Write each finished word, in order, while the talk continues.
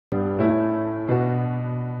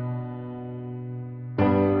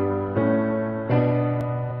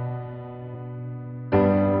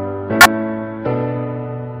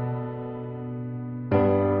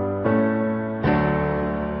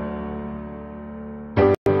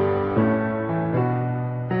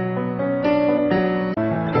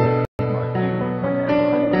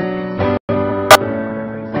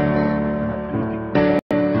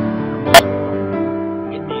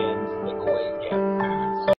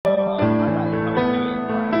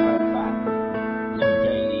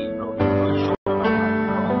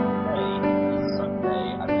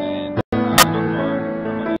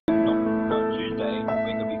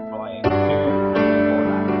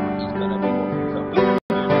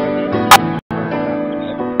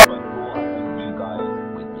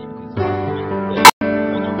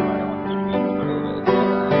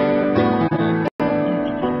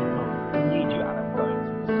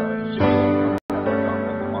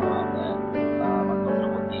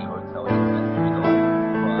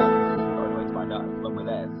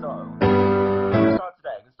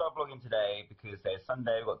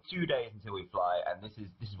Sunday. We've got 2 days until we fly, and this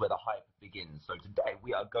is where the hype begins. So today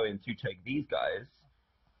we are going to take these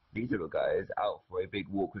little guys, out for a big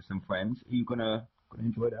walk with some friends. Are you gonna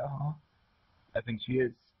enjoy that, huh? I think she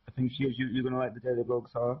is. You're gonna like the daily vlogs,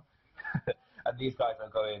 huh? And these guys are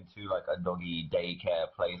going to like a doggy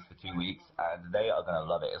daycare place for 2 weeks, and they are gonna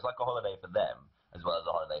love it. It's like a holiday for them as well as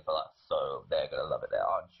a holiday for us. So they're gonna love it there,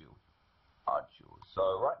 aren't you?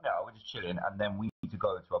 So right now we're just chilling, and then we need to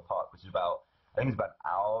go to a park, which is about, I think it's about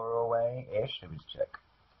an hour away-ish. Let me just check.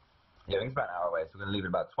 Yeah, I think it's about an hour away, so we're going to leave in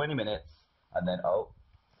about 20 minutes, and then, oh,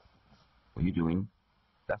 what are you doing?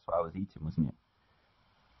 That's what I was eating, wasn't it?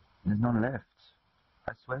 There's none left.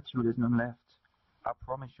 I swear to you, there's none left. I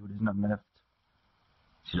promise you, there's none left.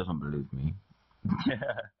 She doesn't believe me.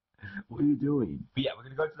 What are you doing? But yeah, we're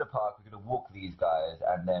going to go to the park, we're going to walk these guys,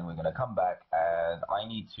 and then we're going to come back, and I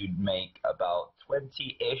need to make about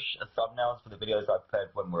 20-ish thumbnails for the videos I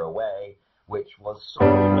prepared when we're away, which was so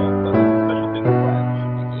long, but it's a special thing for French,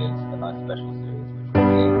 because it's a nice special series.